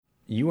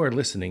You are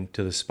listening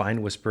to the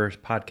Spine Whisperers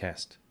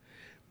podcast.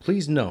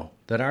 Please know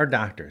that our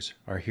doctors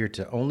are here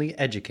to only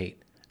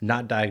educate,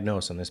 not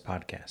diagnose on this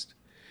podcast.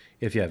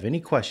 If you have any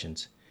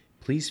questions,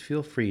 please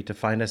feel free to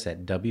find us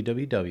at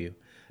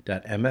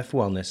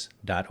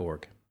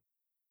www.mfwellness.org.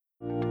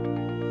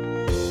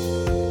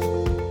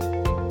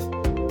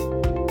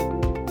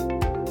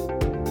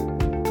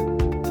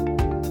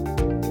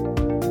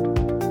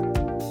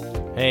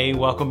 Hey,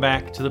 welcome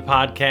back to the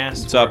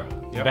podcast. What's up?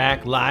 We're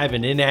back live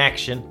and in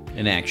action.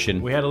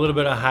 We had a little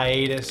bit of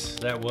hiatus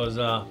that was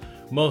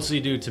mostly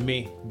due to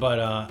me,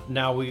 but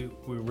now we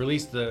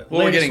released the.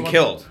 Well, we're getting one.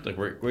 Killed. Like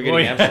we're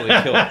getting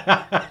absolutely killed.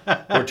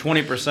 We're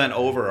 20%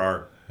 over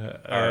our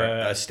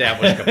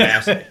established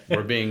capacity.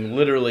 We're being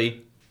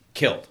literally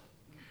killed,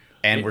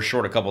 and we're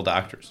short a couple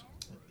doctors.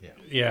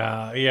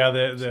 Yeah.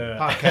 The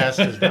podcast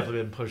has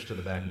definitely been pushed to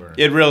the back burner.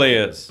 It really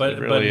is. But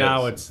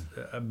now it's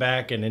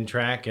back and in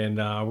track, and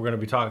we're going to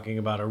be talking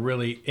about a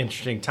really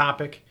interesting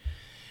topic: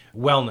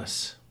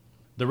 wellness.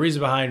 The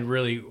reason behind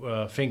really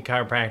Fink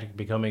Chiropractic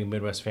becoming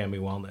Midwest Family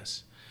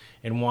Wellness,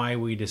 and why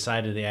we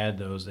decided to add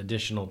those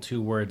additional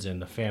two words in,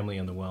 the family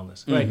and the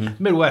wellness. Mm-hmm. Like,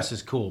 Midwest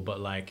is cool, but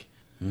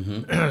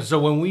so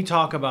when we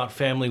talk about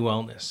family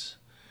wellness,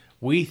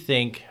 we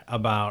think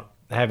about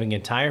having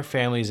entire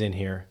families in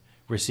here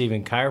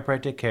receiving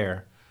chiropractic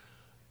care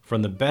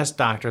from the best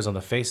doctors on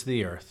the face of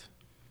the earth,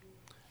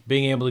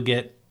 being able to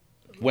get...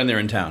 When they're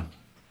in town.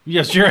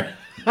 Yes, sure.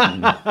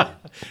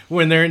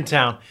 When they're in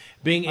town.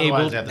 Being Otherwise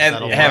able... they have to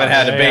settle And haven't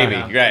had a baby.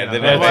 Yeah. Right.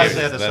 Otherwise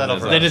they have to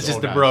settle for Then it's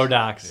just the bro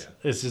docs. Yeah.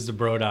 This is the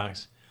bro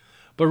docs.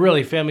 But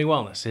really, family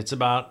wellness. It's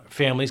about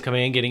families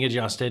coming in, getting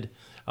adjusted,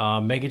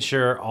 making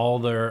sure all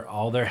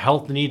their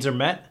health needs are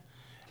met,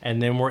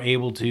 and then we're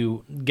able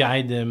to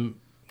guide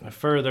them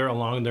further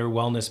along their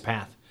wellness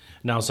path.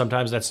 Now,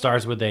 sometimes that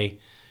starts with a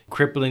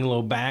crippling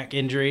low back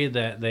injury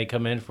that they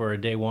come in for a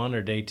day one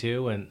or day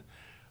two, and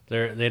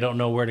they don't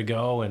know where to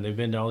go, and they've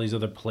been to all these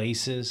other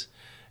places.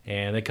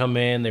 And they come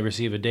in, they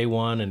receive a day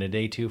one and a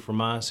day two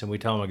from us, and we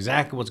tell them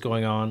exactly what's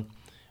going on.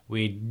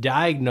 We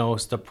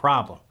diagnose the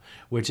problem,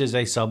 which is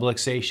a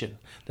subluxation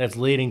that's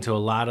leading to a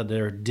lot of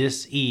their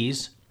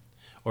dis-ease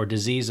or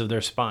disease of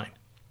their spine.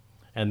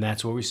 And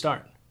that's where we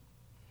start.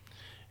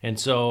 And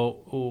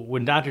so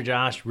when Dr.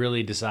 Josh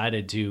really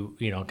decided to,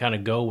 kind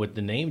of go with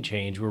the name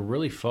change, we're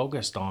really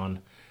focused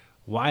on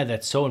why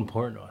that's so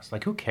important to us.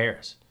 Like, who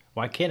cares?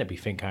 Why can't it be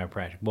Fink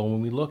Chiropractic? Well,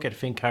 when we look at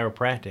Fink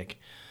Chiropractic,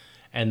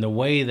 and the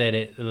way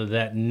that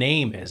that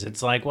name is,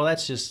 it's like, well,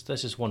 that's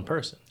just one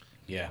person.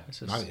 Yeah. I was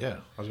going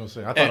to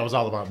say, I thought it was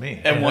all about me.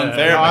 And one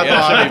therapy.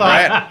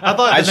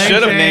 I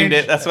should have named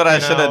it. That's what I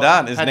should have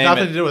done. Had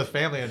nothing to do with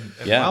family and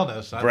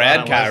wellness.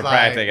 Brad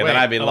Chiropractic, and then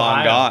I'd be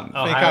long gone.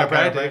 Fink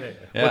Chiropractic.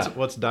 Yeah.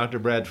 What's Dr.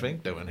 Brad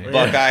Fink doing here?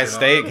 Buckeye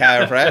State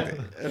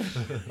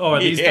Chiropractic. Are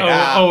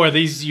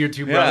these your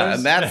two brothers? Yeah,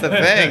 and that's the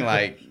thing.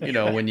 Like,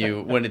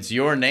 when it's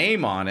your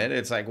name on it,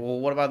 it's like, well,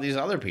 what about these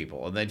other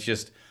people? And it's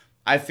just,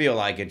 I feel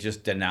like it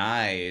just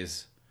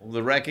denies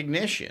the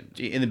recognition.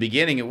 In the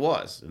beginning, it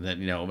was. And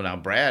then, now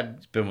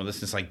Brad's been with us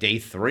since like day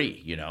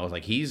 3,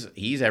 like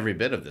he's every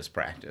bit of this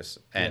practice.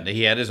 And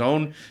he had his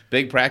own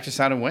big practice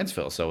out in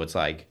Wentzville. So it's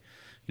like,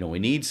 we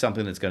need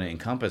something that's going to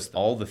encompass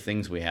all the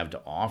things we have to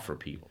offer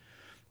people.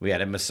 We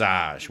had a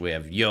massage, we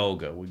have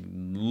yoga,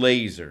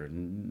 laser,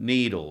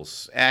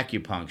 needles,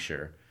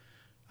 acupuncture,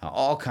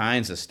 all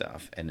kinds of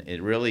stuff. And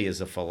it really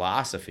is a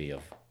philosophy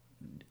of,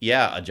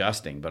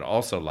 adjusting, but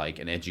also like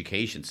an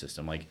education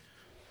system. Like,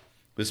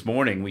 this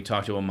morning, we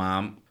talked to a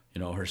mom.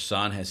 Her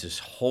son has this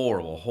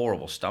horrible,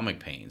 horrible stomach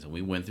pains, and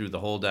we went through the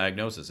whole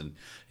diagnosis. And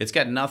it's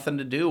got nothing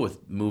to do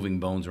with moving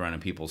bones around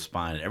in people's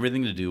spine, and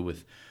everything to do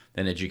with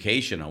an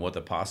education on what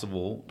the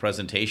possible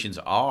presentations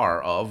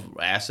are of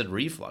acid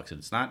reflux. And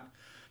it's not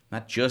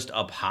just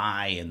up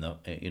high in the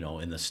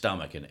in the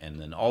stomach,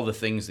 and then all the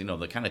things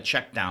the kind of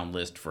check down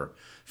list for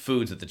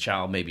foods that the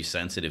child may be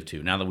sensitive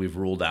to. Now that we've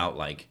ruled out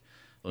like.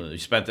 We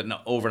spent the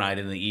overnight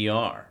in the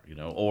ER,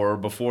 or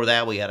before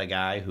that we had a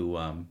guy who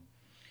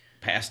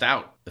passed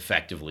out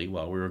effectively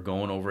while we were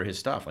going over his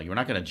stuff. Like, we're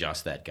not going to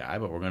adjust that guy,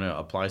 but we're going to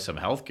apply some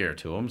health care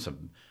to him,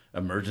 some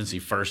emergency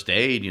first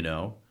aid,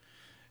 And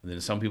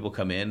then some people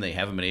come in, they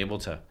haven't been able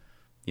to,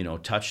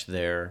 touch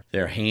their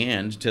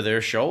hand to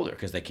their shoulder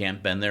because they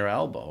can't bend their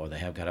elbow, or they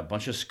have got a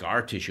bunch of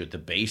scar tissue at the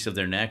base of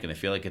their neck and they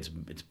feel like it's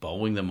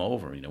bowing them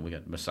over. We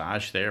got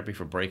massage therapy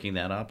for breaking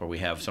that up, or we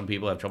have some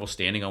people have trouble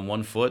standing on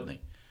one foot and they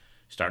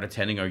start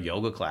attending our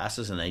yoga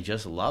classes, and they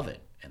just love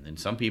it. And then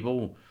some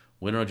people,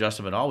 we don't adjust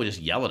them at all. We just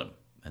yell at them.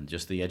 And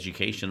just the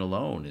education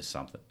alone is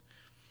something.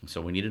 And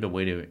so we needed a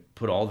way to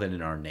put all that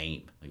in our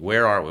name. Like,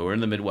 where are we? We're in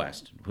the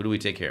Midwest. Who do we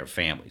take care of?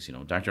 Families.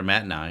 Dr.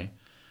 Matt and I,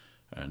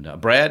 and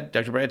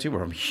Dr. Brad too, we're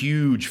from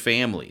huge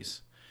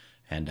families.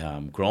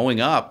 And growing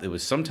up, it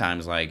was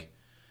sometimes like,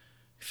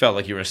 felt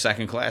like you were a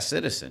second-class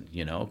citizen,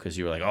 because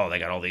you were like, oh, they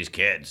got all these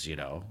kids,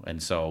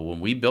 And so when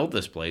we built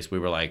this place, we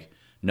were like,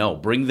 no,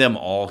 bring them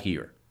all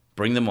here.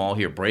 Bring them all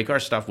here. Break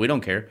our stuff. We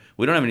don't care.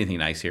 We don't have anything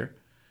nice here.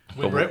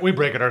 We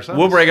break it ourselves.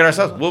 We'll break it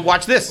ourselves. We'll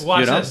watch this.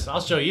 Watch this. I'll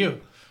show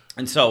you.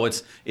 And so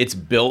it's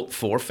built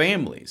for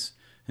families.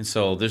 And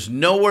so there's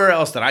nowhere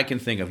else that I can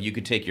think of. You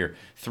could take your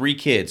 3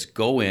 kids,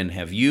 go in,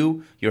 have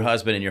you, your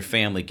husband, and your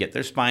family get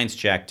their spines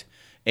checked,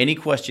 any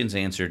questions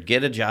answered,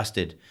 get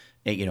adjusted,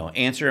 and,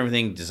 answer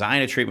everything,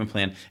 design a treatment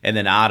plan, and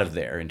then out of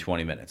there in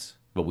 20 minutes.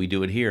 But we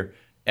do it here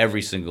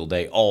every single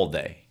day, all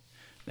day.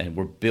 And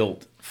we're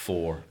built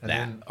for And that.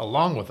 then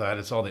along with that,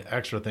 it's all the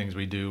extra things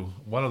we do.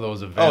 One of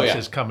those events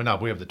is coming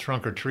up. We have the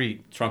Trunk or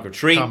Treat Trunk or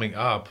treat. coming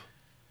up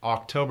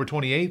October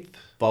 28th.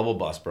 Bubble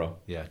bus, bro.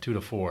 Yeah, 2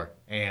 to 4.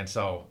 And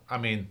so, I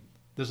mean,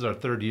 this is our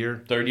 3rd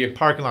year. 3rd year.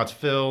 Parking lot's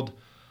filled.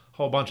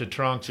 Whole bunch of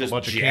trunks, Just whole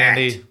bunch of jacked.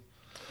 candy.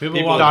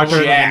 People walk Dr. over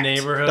in the Jacked.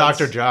 neighborhoods.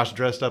 Dr. Josh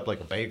dressed up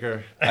like a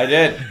baker. I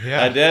did.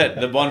 Yeah. I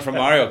did. The one from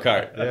Mario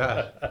Kart.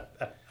 Yeah,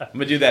 I'm going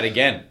to do that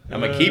again. I'm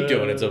going to keep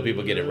doing it so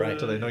people get it right.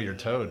 so they know you're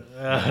Toad.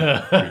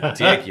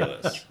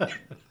 Ridiculous.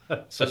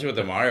 Especially with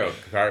the Mario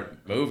Kart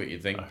movie.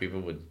 You'd think people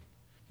would.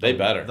 They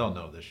better. They'll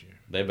know this year.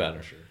 They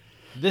better.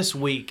 This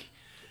week,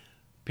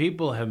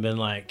 people have been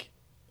like,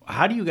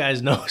 how do you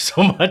guys know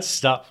so much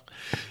stuff?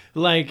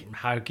 Like,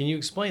 how can you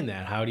explain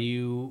that? How do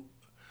you...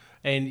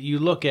 And you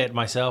look at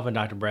myself and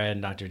Dr. Brad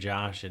and Dr.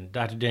 Josh and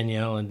Dr.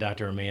 Danielle and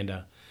Dr.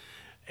 Amanda,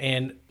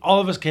 and all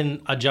of us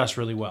can adjust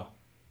really well.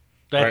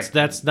 Right.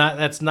 That's not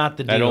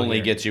the deal. That only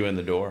here. gets you in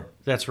the door.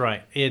 That's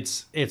right.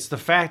 It's the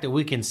fact that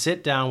we can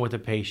sit down with a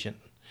patient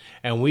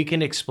and we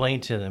can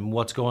explain to them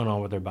what's going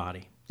on with their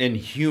body. In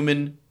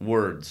human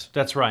words.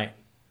 That's right.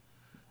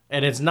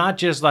 And it's not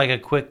just like a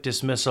quick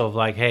dismissal of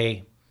like,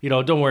 hey,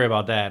 don't worry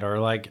about that, or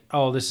like,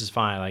 oh, this is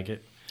fine. Like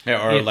it.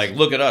 Yeah, or It's- like,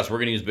 look at us. We're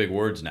going to use big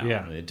words now.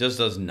 Yeah. It just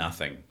does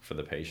nothing for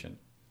the patient.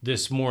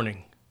 This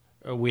morning,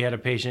 we had a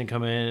patient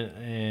come in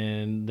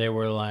and they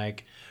were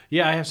like,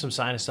 yeah, I have some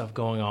sinus stuff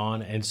going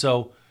on. And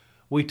so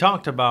we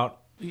talked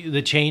about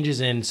the changes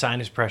in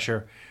sinus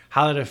pressure,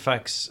 how that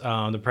affects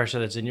the pressure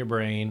that's in your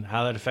brain,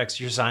 how that affects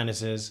your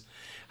sinuses,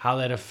 how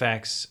that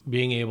affects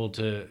being able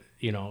to,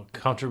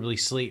 comfortably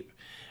sleep.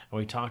 And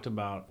we talked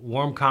about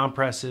warm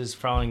compresses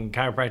following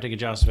chiropractic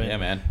adjustment. Yeah,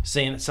 man.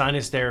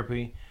 Sinus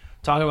therapy.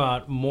 Talk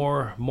about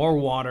more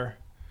water.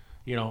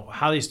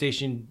 How they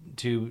station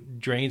to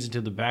drains into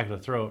the back of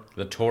the throat.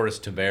 The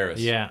torus tuberous.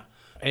 Yeah.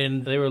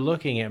 And they were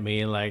looking at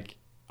me like,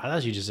 I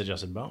thought you just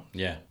adjusted bone.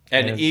 Yeah.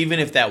 And And- even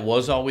if that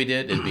was all we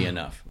did, it'd be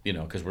enough,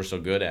 because we're so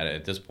good at it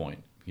at this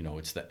point.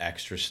 It's the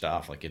extra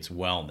stuff. Like, it's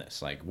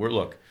wellness. Like, we're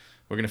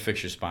going to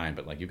fix your spine,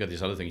 but like, you've got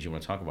these other things you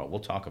want to talk about.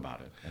 We'll talk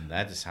about it. And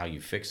that is how you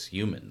fix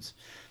humans.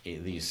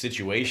 These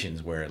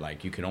situations where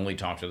like you can only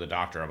talk to the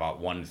doctor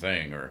about one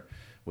thing, or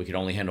we can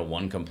only handle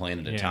one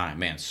complaint at a time.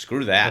 Man,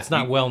 screw that. That's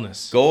not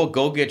wellness.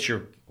 Go get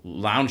your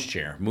lounge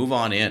chair. Move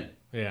on in.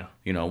 Yeah.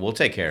 We'll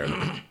take care of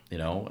it,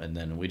 and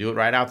then we do it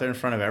right out there in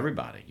front of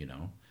everybody,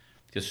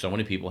 because so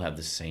many people have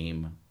the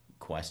same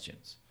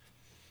questions.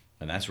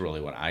 And that's really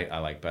what I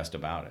like best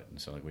about it.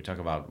 And so like we talk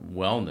about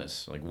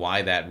wellness, like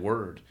why that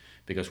word?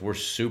 Because we're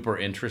super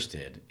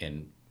interested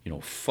in,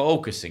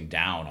 focusing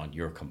down on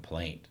your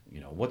complaint,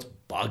 what's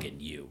bugging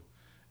you.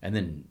 And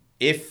then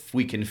if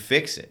we can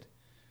fix it,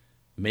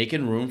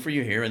 making room for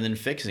you here and then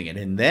fixing it.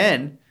 And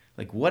then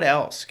like, what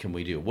else can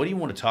we do? What do you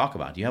want to talk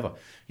about? Do you have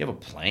a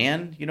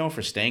plan,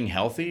 for staying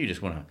healthy? You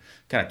just want to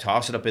kind of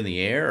toss it up in the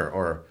air,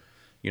 or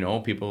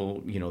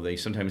people, they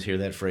sometimes hear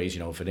that phrase,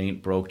 if it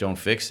ain't broke, don't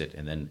fix it.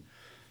 And then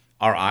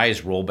our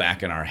eyes roll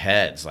back in our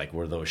heads like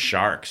we're those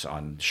sharks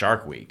on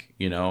Shark Week,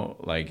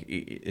 like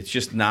it's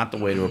just not the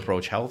way to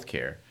approach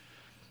healthcare.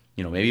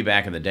 Maybe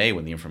back in the day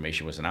when the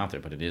information wasn't out there,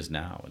 but it is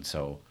now. And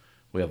so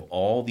we have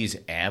all these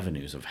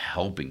avenues of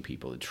helping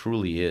people. It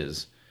truly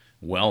is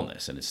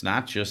wellness. And it's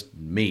not just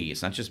me.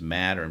 It's not just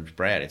Matt or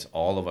Brad. It's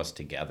all of us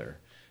together.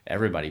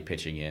 Everybody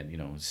pitching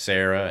in,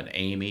 Sarah and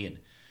Amy. And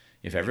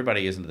if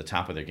everybody isn't at the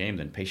top of their game,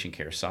 then patient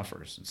care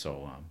suffers. And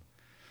so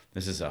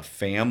this is a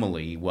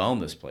family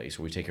wellness place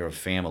where we take care of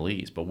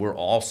families. But we're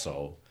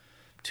also,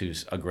 to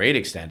a great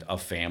extent, a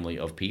family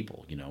of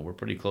people. We're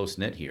pretty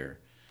close-knit here.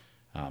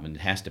 And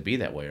it has to be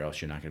that way, or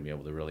else you're not going to be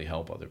able to really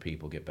help other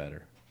people get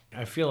better.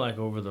 I feel like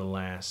over the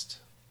last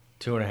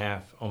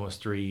 2.5,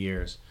 almost 3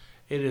 years,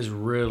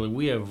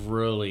 we have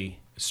really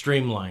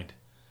streamlined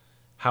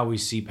how we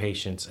see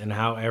patients and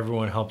how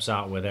everyone helps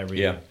out with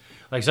everything. Yeah.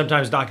 Like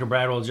sometimes Dr.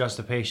 Brad will adjust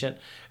a patient,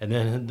 and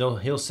then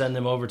he'll send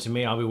them over to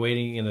me. I'll be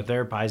waiting in the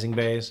therapizing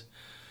bays,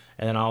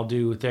 and then I'll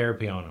do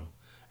therapy on them.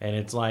 And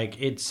it's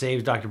like it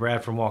saves Dr.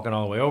 Brad from walking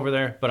all the way over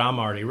there, but I'm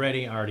already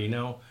ready. I already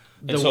know.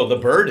 And so the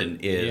burden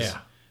is Yeah.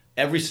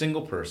 every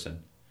single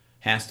person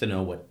has to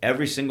know what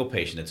every single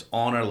patient that's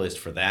on our list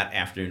for that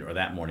afternoon or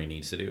that morning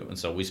needs to do. And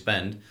so we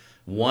spend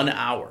 1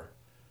 hour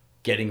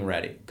getting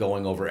ready,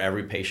 going over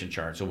every patient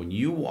chart. So when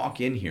you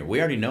walk in here, we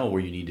already know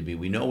where you need to be.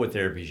 We know what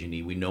therapies you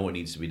need. We know what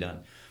needs to be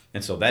done.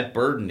 And so that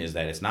burden is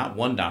that it's not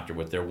one doctor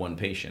with their one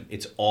patient.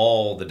 It's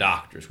all the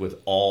doctors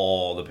with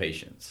all the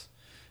patients.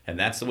 And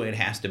that's the way it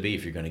has to be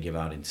if you're going to give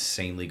out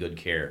insanely good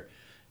care.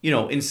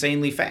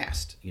 Insanely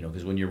fast.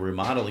 Because when you're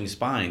remodeling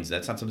spines,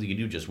 that's not something you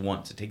do just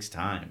once. It takes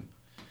time.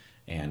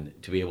 And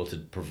to be able to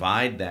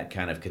provide that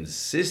kind of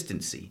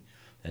consistency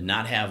and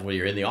not have where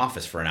you're in the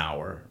office for an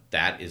hour,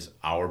 that is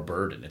our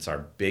burden. It's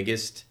our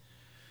biggest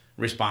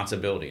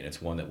responsibility, and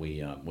it's one that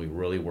we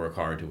really work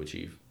hard to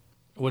achieve.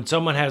 When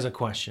someone has a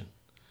question,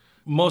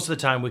 most of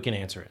the time we can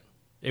answer it.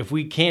 If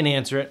we can't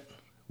answer it,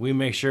 we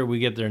make sure we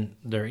get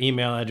their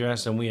email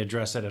address and we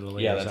address it at a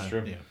later time. Yeah, that's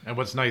true. Yeah. And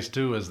what's nice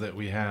too is that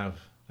we have,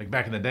 like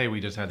back in the day,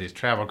 we just had these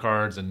travel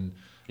cards and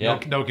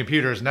no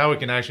computers. Now we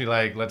can actually,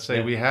 like, let's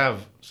say we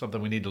have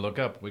something we need to look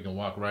up, we can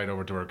walk right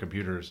over to our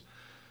computers.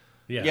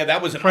 Yeah,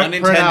 that was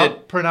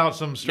unintended. Print out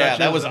some stretches.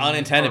 Yeah, that was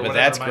unintended, but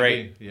that's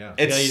great. Yeah,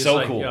 it's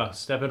so cool.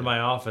 Step into my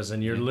office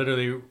and you're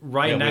literally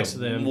right next to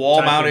them.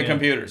 Wall-mounted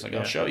computers. Like,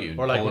 I'll show you.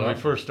 Or like when we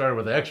first started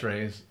with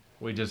X-rays,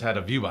 we just had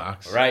a view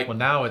box. Right. Well,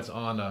 now it's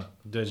on a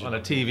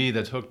TV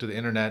that's hooked to the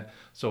internet.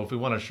 So if we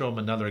want to show them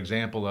another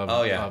example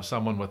of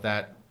someone with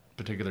that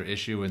particular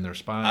issue in their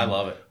spine, I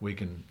love it. We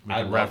can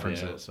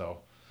reference it. So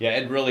yeah,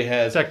 it really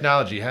has.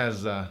 Technology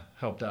has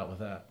helped out with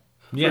that.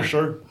 Yeah, for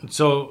sure.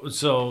 So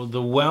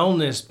the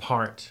wellness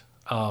part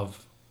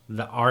of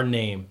our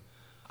name,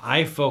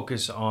 I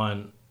focus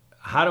on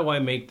how do I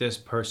make this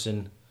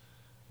person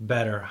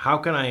better? How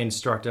can I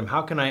instruct them?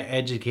 How can I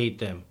educate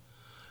them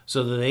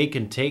so that they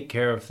can take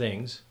care of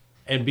things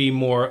and be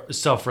more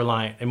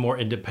self-reliant and more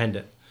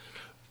independent?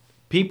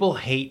 People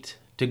hate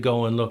to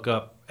go and look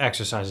up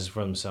exercises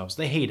for themselves.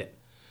 They hate it.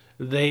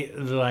 They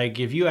like,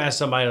 if you ask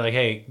somebody like,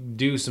 hey,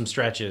 do some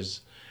stretches,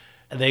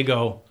 and they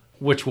go,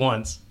 which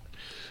ones?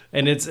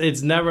 And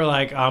it's never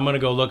like, I'm going to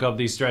go look up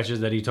these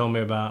stretches that he told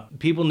me about.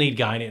 People need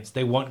guidance.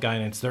 They want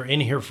guidance. They're in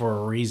here for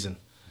a reason.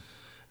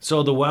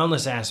 So the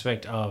wellness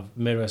aspect of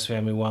Midwest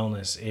Family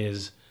Wellness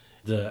is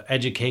the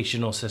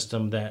educational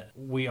system that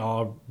we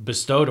all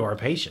bestow to our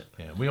patient.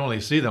 Yeah, we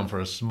only see them for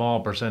a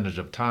small percentage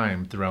of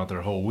time throughout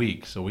their whole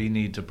week. So we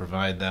need to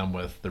provide them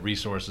with the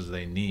resources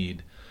they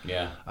need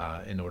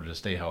in order to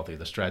stay healthy.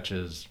 The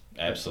stretches.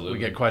 Absolutely. We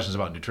get questions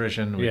about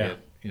nutrition. We get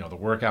the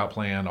workout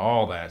plan,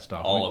 all that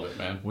stuff. All of it,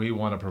 man. We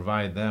want to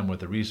provide them with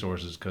the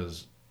resources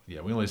because, we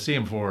only see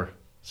them for,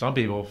 some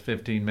people,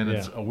 15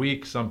 minutes a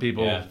week. Some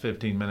people,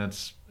 15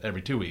 minutes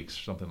every 2 weeks,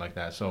 something like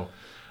that. So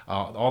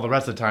all the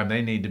rest of the time,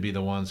 they need to be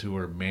the ones who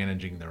are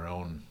managing their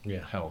own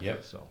health.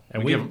 Yep. So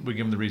and we give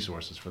them the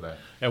resources for that.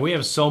 And we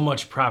have so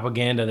much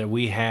propaganda that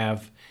we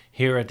have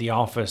here at the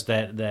office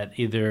that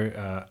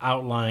either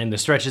outline the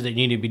stretches that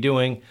you need to be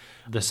doing,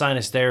 the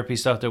sinus therapy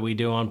stuff that we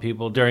do on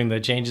people during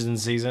the changes in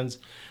seasons.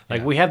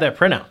 Like we have that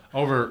printout.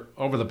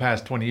 Over the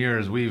past 20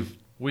 years, we've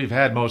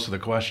had most of the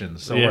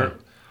questions. So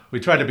we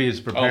try to be as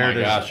prepared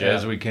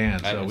as we can.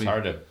 So it's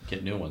hard to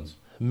get new ones.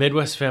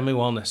 Midwest Family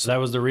Wellness. That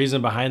was the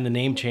reason behind the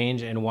name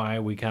change and why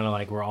we kind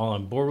of we're all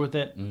on board with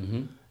it.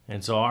 Mm-hmm.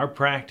 And so our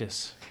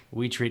practice,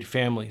 we treat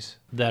families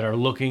that are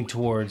looking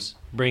towards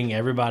bringing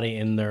everybody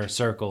in their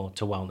circle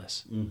to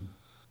wellness. Mm-hmm.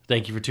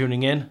 Thank you for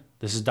tuning in.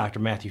 This is Dr.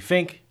 Matthew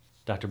Fink,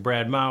 Dr.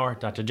 Brad Maurer,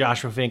 Dr.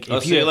 Joshua Fink. I'll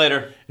see you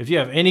later. If you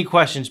have any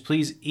questions,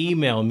 please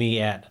email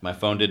me at... My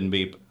phone didn't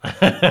beep.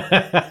 Not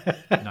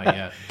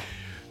yet.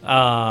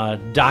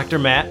 Dr.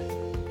 Matt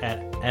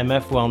at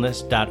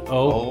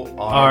mfwellness.org.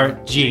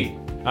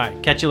 All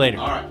right, catch you later.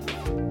 All right.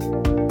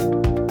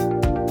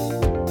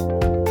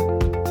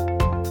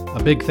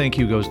 A big thank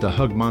you goes to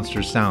Hug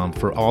Monster Sound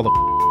for all the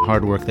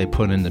hard work they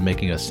put into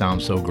making us sound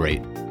so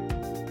great.